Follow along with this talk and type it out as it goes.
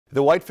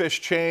The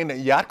Whitefish chain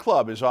Yacht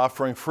Club is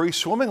offering free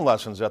swimming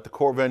lessons at the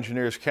Corps of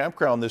Engineers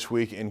campground this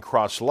week in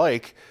Cross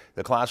Lake.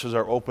 The classes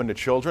are open to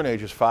children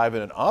ages 5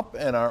 and up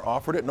and are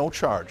offered at no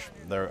charge.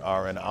 They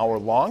are an hour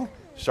long,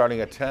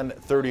 starting at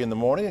 10:30 in the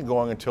morning and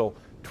going until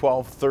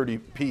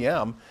 12:30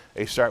 p.m.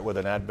 They start with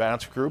an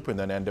advanced group and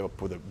then end up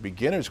with a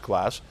beginner's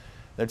class.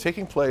 They're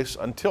taking place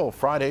until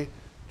Friday,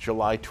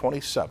 July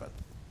 27th.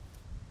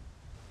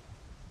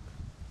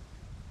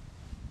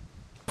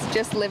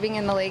 Just living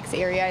in the lakes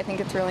area, I think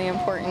it's really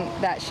important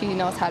that she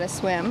knows how to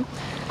swim.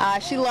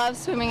 She loves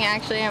swimming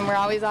actually, and we're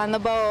always on the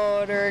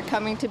boat or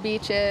coming to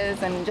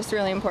beaches, and just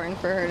really important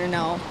for her to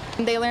know.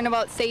 They learn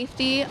about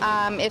safety,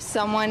 if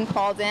someone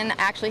falls in,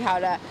 actually how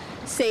to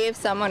save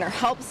someone or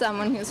help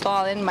someone who's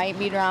fallen, might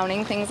be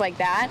drowning, things like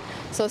that.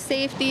 So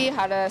safety,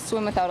 how to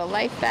swim without a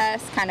life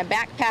vest, kind of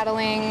back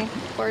paddling,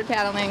 forward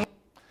paddling.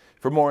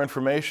 For more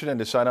information and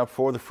to sign up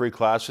for the free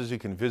classes, you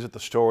can visit the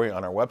story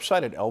on our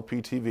website at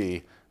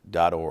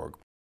lptv.org.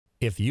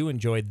 If you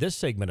enjoyed this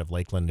segment of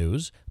Lakeland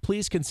News,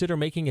 please consider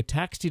making a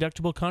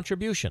tax-deductible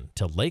contribution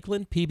to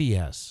Lakeland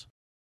PBS.